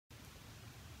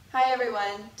Hi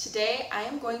everyone! Today I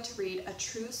am going to read a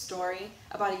true story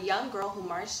about a young girl who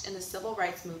marched in the civil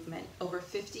rights movement over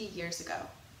 50 years ago.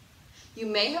 You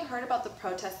may have heard about the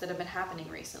protests that have been happening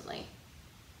recently.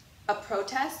 A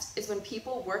protest is when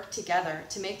people work together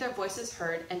to make their voices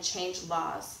heard and change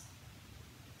laws.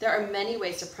 There are many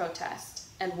ways to protest,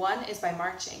 and one is by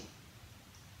marching.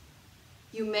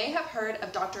 You may have heard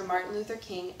of Dr. Martin Luther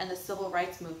King and the civil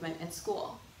rights movement in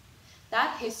school.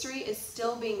 That history is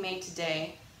still being made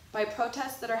today by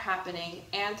protests that are happening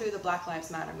and through the Black Lives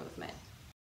Matter movement.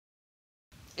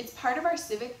 It's part of our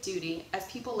civic duty as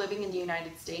people living in the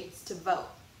United States to vote.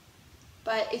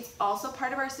 But it's also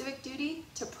part of our civic duty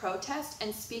to protest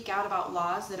and speak out about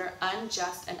laws that are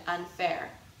unjust and unfair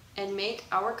and make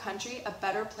our country a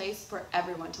better place for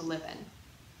everyone to live in.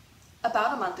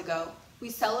 About a month ago, we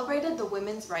celebrated the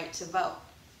women's right to vote.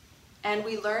 And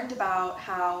we learned about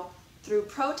how, through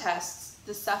protests,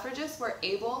 the suffragists were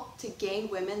able to gain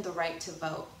women the right to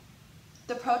vote.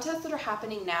 The protests that are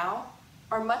happening now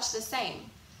are much the same,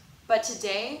 but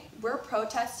today we're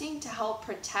protesting to help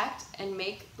protect and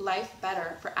make life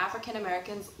better for African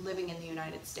Americans living in the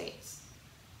United States.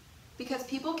 Because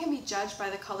people can be judged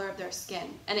by the color of their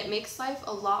skin, and it makes life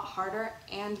a lot harder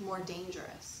and more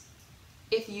dangerous.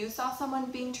 If you saw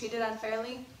someone being treated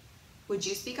unfairly, would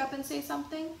you speak up and say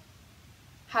something?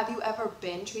 Have you ever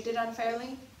been treated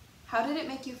unfairly? How did it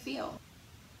make you feel?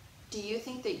 Do you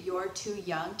think that you're too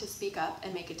young to speak up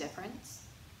and make a difference?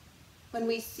 When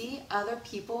we see other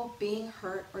people being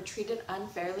hurt or treated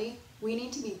unfairly, we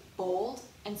need to be bold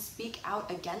and speak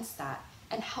out against that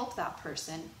and help that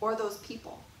person or those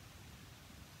people.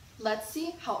 Let's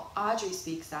see how Audrey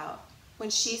speaks out when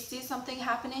she sees something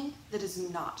happening that is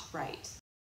not right.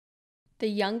 The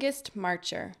Youngest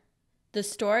Marcher. The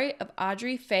story of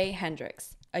Audrey Faye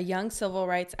Hendricks, a young civil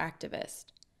rights activist.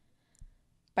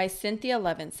 By Cynthia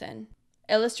Levinson.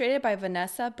 Illustrated by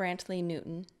Vanessa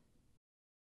Brantley-Newton.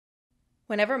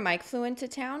 Whenever Mike flew into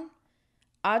town,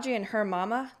 Audrey and her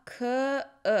mama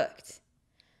cooked.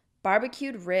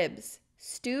 Barbecued ribs,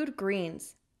 stewed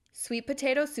greens, sweet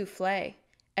potato souffle,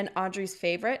 and Audrey's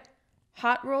favorite,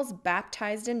 hot rolls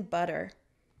baptized in butter.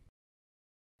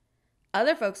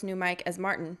 Other folks knew Mike as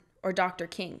Martin or Dr.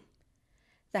 King.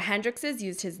 The Hendrickses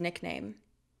used his nickname.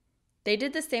 They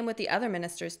did the same with the other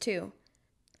ministers too,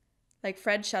 like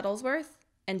Fred Shuttlesworth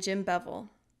and Jim Bevel.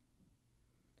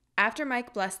 After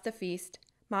Mike blessed the feast,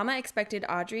 Mama expected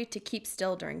Audrey to keep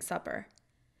still during supper.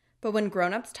 But when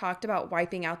grown-ups talked about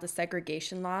wiping out the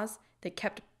segregation laws that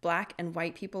kept black and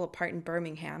white people apart in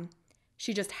Birmingham,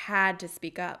 she just had to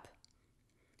speak up.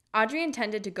 Audrey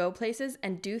intended to go places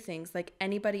and do things like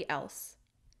anybody else.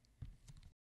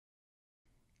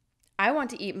 I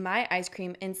want to eat my ice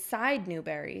cream inside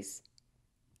Newberry's.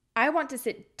 I want to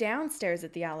sit downstairs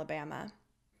at the Alabama.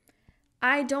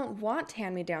 I don't want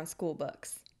hand-me-down school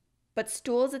books, but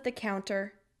stools at the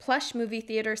counter, plush movie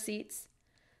theater seats,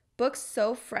 books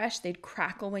so fresh they'd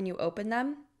crackle when you open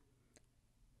them.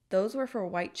 Those were for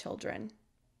white children.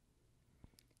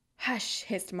 Hush,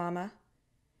 hissed Mama.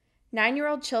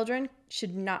 9-year-old children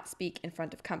should not speak in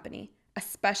front of company,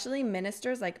 especially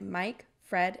ministers like Mike,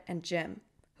 Fred, and Jim,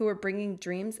 who were bringing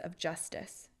dreams of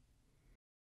justice.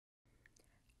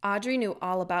 Audrey knew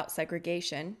all about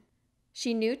segregation.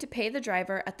 She knew to pay the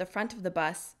driver at the front of the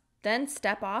bus, then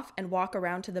step off and walk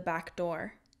around to the back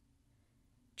door.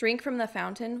 Drink from the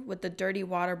fountain with the dirty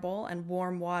water bowl and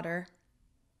warm water.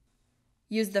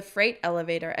 Use the freight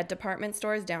elevator at department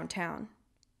stores downtown.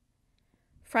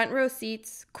 Front row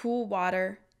seats, cool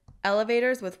water,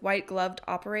 elevators with white-gloved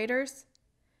operators.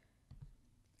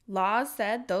 Laws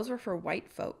said those were for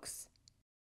white folks.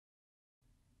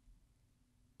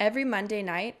 Every Monday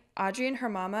night, Audrey and her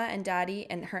mama and daddy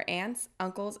and her aunts,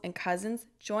 uncles, and cousins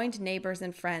joined neighbors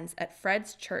and friends at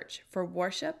Fred's church for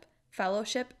worship,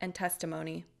 fellowship, and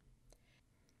testimony.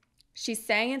 She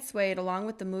sang and swayed along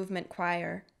with the movement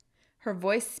choir, her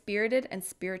voice spirited and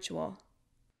spiritual.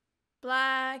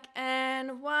 Black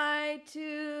and white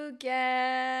together,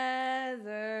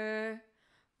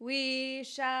 we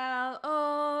shall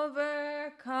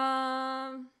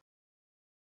overcome.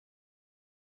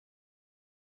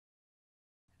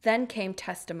 Then came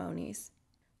testimonies.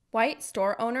 White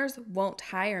store owners won't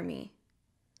hire me.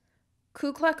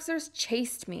 Ku Kluxers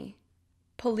chased me.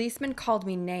 Policemen called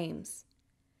me names.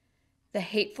 The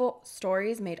hateful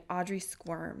stories made Audrey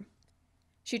squirm.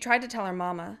 She tried to tell her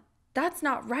mama, "That's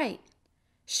not right."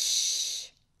 Shh.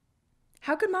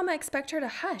 How could Mama expect her to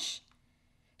hush?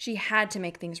 She had to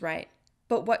make things right,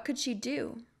 but what could she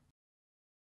do?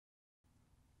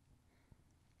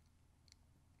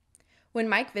 When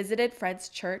Mike visited Fred's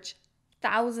church,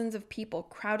 thousands of people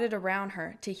crowded around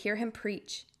her to hear him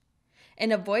preach.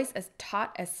 In a voice as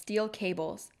taut as steel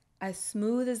cables, as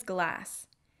smooth as glass,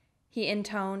 he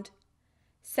intoned,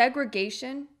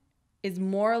 "Segregation is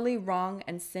morally wrong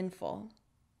and sinful."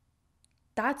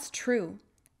 That's true.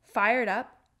 Fired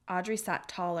up, Audrey sat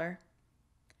taller.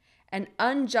 "An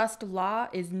unjust law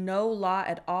is no law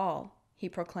at all," he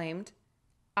proclaimed.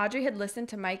 Audrey had listened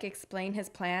to Mike explain his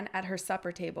plan at her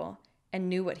supper table and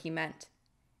knew what he meant.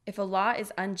 If a law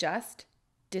is unjust,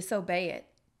 disobey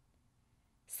it.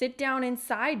 Sit down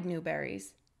inside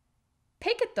Newberry's.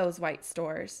 Picket those white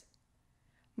stores.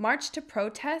 March to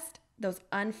protest those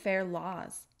unfair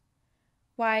laws.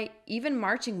 Why, even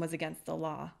marching was against the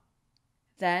law.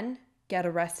 Then get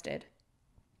arrested.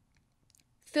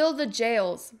 "Fill the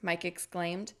jails," Mike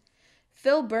exclaimed.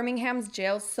 "Fill Birmingham's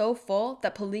jails so full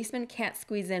that policemen can't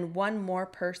squeeze in one more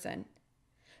person.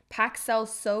 Pack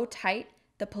cells so tight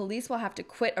the police will have to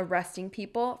quit arresting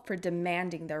people for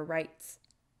demanding their rights."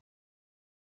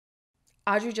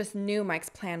 Audrey just knew Mike's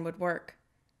plan would work.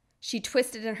 She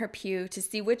twisted in her pew to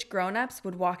see which grown-ups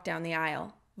would walk down the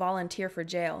aisle, volunteer for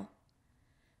jail.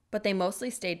 But they mostly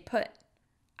stayed put,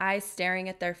 eyes staring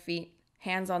at their feet,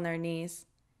 hands on their knees.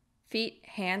 Feet,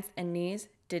 hands, and knees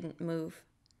didn't move.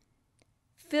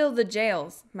 "Fill the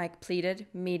jails," Mike pleaded,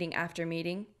 meeting after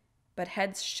meeting, but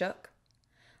heads shook.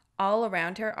 All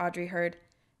around her, Audrey heard,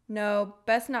 "No,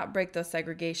 best not break those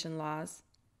segregation laws.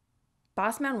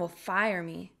 Bossman will fire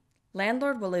me.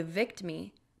 Landlord will evict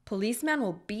me. Policeman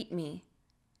will beat me."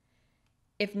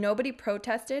 If nobody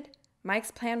protested,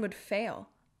 Mike's plan would fail.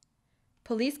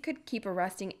 Police could keep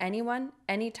arresting anyone,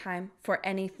 anytime, for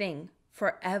anything,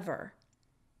 forever.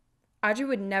 Audrey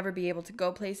would never be able to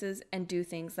go places and do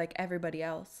things like everybody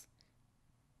else.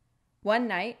 One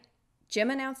night,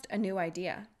 Jim announced a new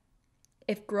idea.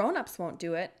 If grown-ups won't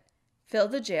do it, fill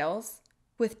the jails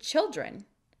with children.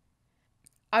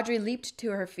 Audrey leaped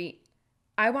to her feet.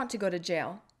 "I want to go to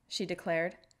jail," she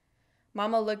declared.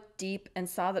 Mama looked deep and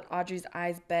saw that Audrey's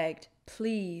eyes begged,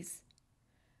 "Please."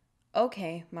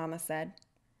 "Okay," Mama said.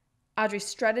 Audrey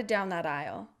strutted down that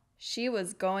aisle. She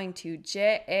was going to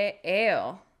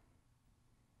jail.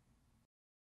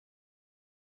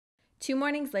 2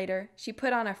 mornings later, she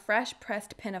put on a fresh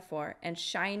pressed pinafore and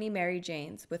shiny Mary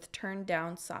Janes with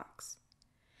turned-down socks.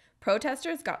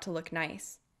 Protesters got to look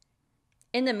nice.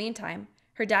 In the meantime,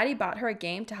 her daddy bought her a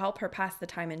game to help her pass the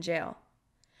time in jail.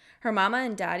 Her mama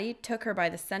and daddy took her by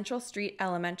the Central Street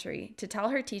Elementary to tell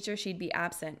her teacher she'd be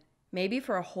absent, maybe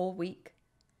for a whole week.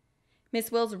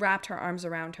 Miss Wills wrapped her arms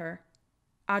around her.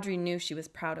 Audrey knew she was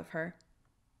proud of her.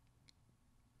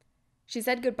 She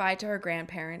said goodbye to her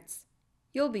grandparents.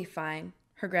 "You'll be fine,"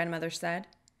 her grandmother said.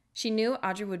 She knew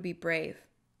Audrey would be brave.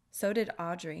 So did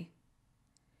Audrey.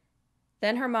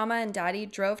 Then her mama and daddy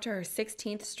drove to her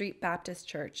 16th Street Baptist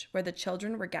Church, where the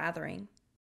children were gathering.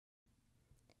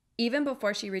 Even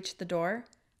before she reached the door,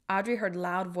 Audrey heard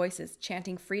loud voices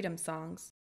chanting freedom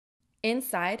songs.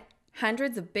 Inside,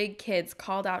 hundreds of big kids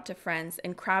called out to friends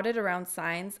and crowded around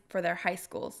signs for their high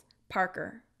schools,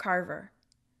 Parker, Carver.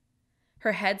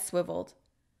 Her head swiveled.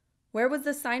 Where was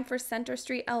the sign for Center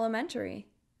Street Elementary?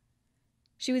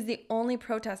 She was the only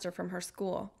protester from her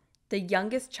school, the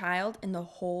youngest child in the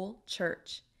whole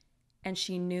church, and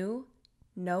she knew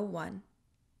no one.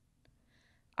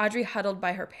 Audrey huddled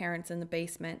by her parents in the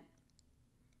basement.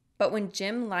 But when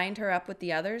Jim lined her up with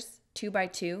the others, 2 by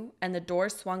 2, and the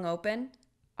doors swung open,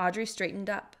 Audrey straightened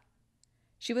up.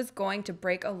 She was going to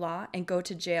break a law and go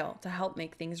to jail to help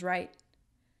make things right.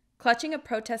 Clutching a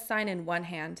protest sign in one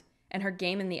hand and her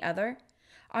game in the other,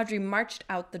 Audrey marched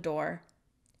out the door.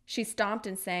 She stomped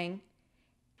and sang,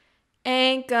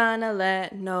 "Ain't gonna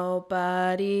let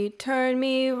nobody turn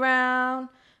me round,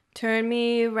 turn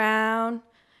me round,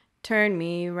 turn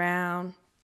me round."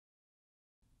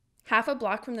 Half a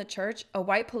block from the church, a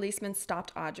white policeman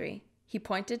stopped Audrey. He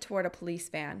pointed toward a police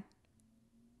van.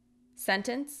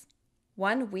 Sentence: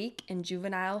 1 week in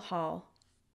juvenile hall.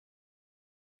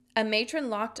 A matron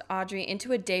locked Audrey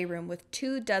into a day room with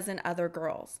 24 other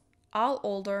girls, all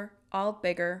older, all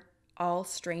bigger, all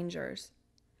strangers.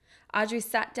 Audrey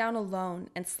sat down alone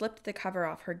and slipped the cover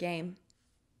off her game.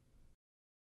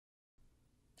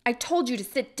 "I told you to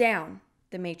sit down,"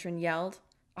 the matron yelled.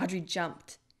 Audrey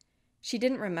jumped. She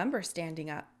didn't remember standing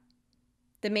up.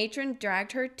 The matron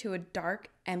dragged her to a dark,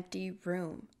 empty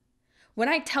room. "When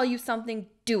I tell you something,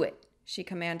 do it," she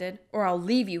commanded, "or I'll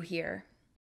leave you here."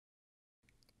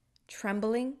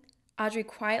 Trembling, Audrey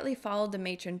quietly followed the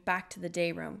matron back to the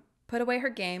day room, put away her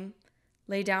game,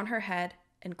 lay down her head,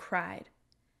 and cried.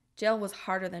 Jail was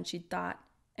harder than she'd thought,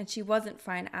 and she wasn't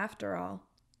fine after all.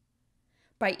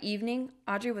 By evening,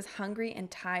 Audrey was hungry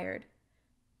and tired.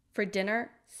 For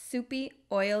dinner, soupy,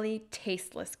 oily,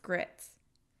 tasteless grits.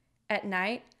 At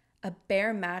night, a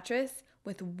bare mattress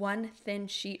with one thin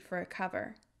sheet for a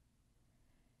cover.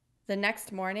 The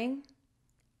next morning,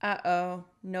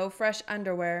 no fresh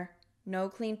underwear, no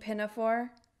clean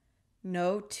pinafore,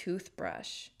 no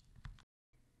toothbrush.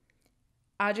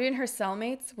 Audrey and her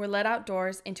cellmates were led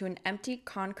outdoors into an empty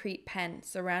concrete pen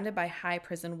surrounded by high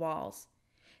prison walls.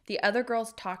 The other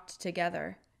girls talked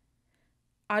together.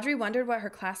 Audrey wondered what her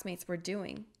classmates were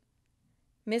doing.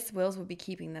 Miss Wills would be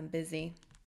keeping them busy.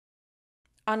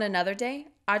 On another day,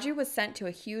 Audrey was sent to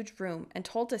a huge room and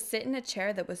told to sit in a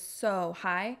chair that was so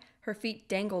high her feet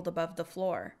dangled above the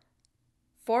floor.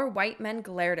 4 white men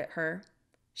glared at her.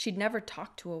 She'd never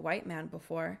talked to a white man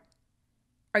before.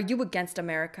 "Are you against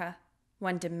America?"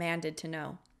 one demanded to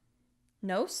know.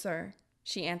 "No, sir,"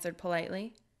 she answered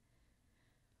politely.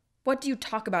 "What do you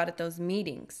talk about at those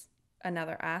meetings?"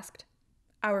 another asked.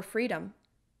 "Our freedom."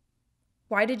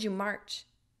 "Why did you march?"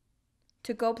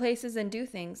 "To go places and do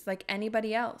things like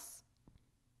anybody else."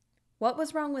 What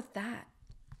was wrong with that?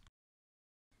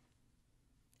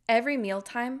 Every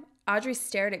mealtime, Audrey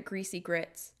stared at greasy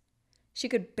grits. She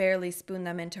could barely spoon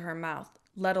them into her mouth,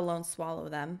 let alone swallow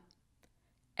them.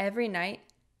 Every night,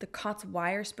 the cot's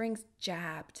wire springs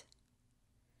jabbed.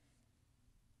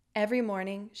 Every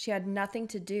morning, she had nothing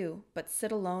to do but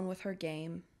sit alone with her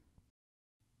game.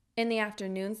 In the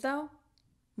afternoons, though,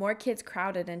 more kids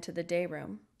crowded into the day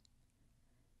room.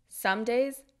 Some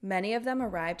days, many of them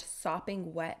arrived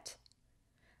sopping wet.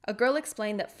 A girl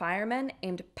explained that firemen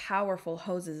aimed powerful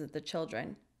hoses at the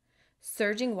children.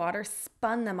 Surging water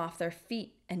spun them off their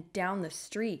feet and down the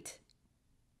street.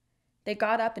 They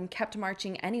got up and kept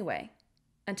marching anyway,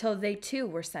 until they too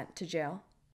were sent to jail.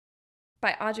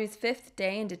 By Audrey's 5th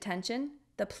day in detention,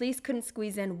 the police couldn't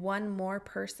squeeze in one more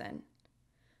person.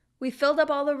 "We filled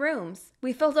up all the rooms!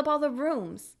 We filled up all the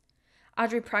rooms!"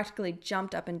 Audrey practically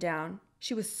jumped up and down.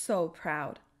 She was so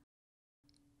proud.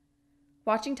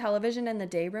 Watching television in the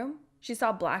day room, she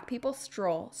saw Black people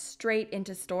stroll straight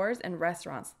into stores and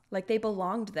restaurants like they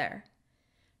belonged there.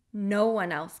 No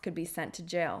one else could be sent to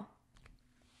jail.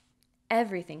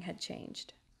 Everything had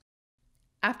changed.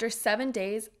 After 7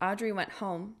 days, Audrey went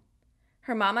home.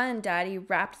 Her mama and daddy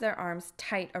wrapped their arms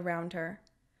tight around her,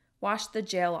 washed the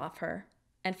jail off her,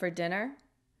 and for dinner,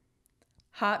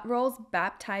 hot rolls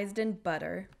baptized in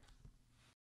butter.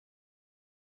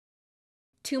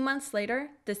 2 months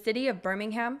later, the city of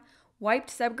Birmingham wiped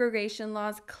segregation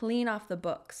laws clean off the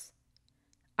books.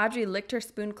 Audrey licked her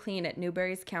spoon clean at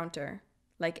Newberry's counter,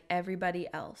 like everybody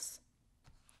else.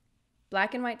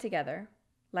 Black and white together,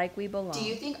 like we belong. Do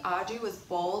you think Audrey was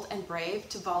bold and brave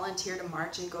to volunteer to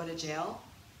march and go to jail?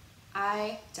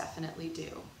 I definitely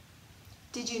do.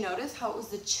 Did you notice how it was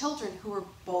the children who were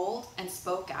bold and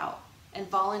spoke out and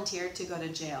volunteered to go to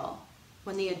jail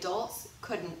when the adults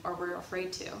couldn't or were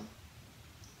afraid to?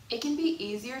 It can be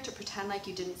easier to pretend like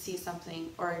you didn't see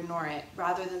something or ignore it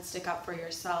rather than stick up for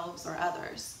yourselves or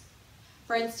others.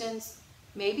 For instance,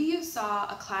 maybe you saw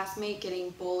a classmate getting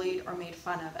bullied or made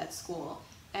fun of at school,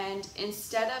 and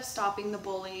instead of stopping the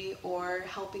bully or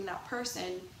helping that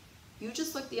person, you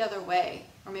just looked the other way,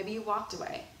 or maybe you walked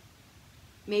away.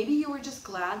 Maybe you were just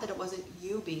glad that it wasn't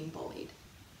you being bullied.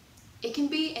 It can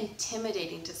be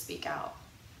intimidating to speak out,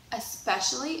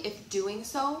 especially if doing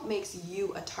so makes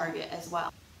you a target as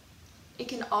well. It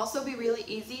can also be really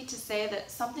easy to say that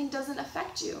something doesn't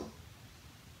affect you.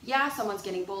 Yeah, someone's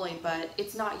getting bullied, but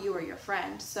it's not you or your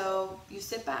friend, so you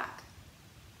sit back.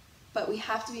 But we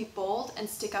have to be bold and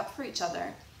stick up for each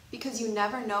other, because you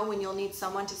never know when you'll need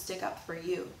someone to stick up for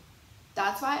you.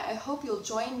 That's why I hope you'll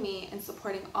join me in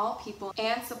supporting all people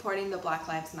and supporting the Black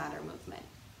Lives Matter movement.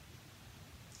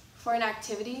 For an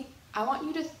activity, I want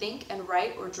you to think and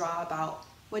write or draw about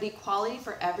what equality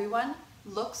for everyone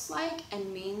looks like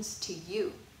and means to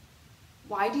you.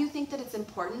 Why do you think that it's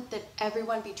important that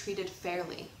everyone be treated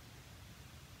fairly?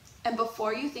 And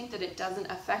before you think that it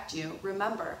doesn't affect you,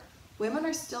 remember, women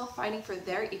are still fighting for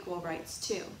their equal rights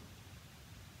too.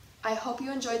 I hope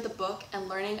you enjoyed the book and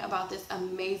learning about this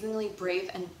amazingly brave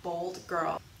and bold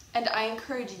girl. And I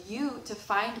encourage you to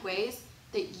find ways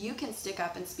that you can stick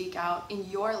up and speak out in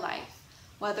your life,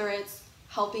 whether it's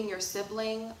helping your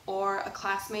sibling or a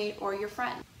classmate or your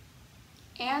friend.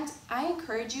 And I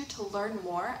encourage you to learn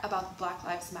more about the Black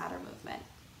Lives Matter movement.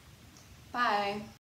 Bye.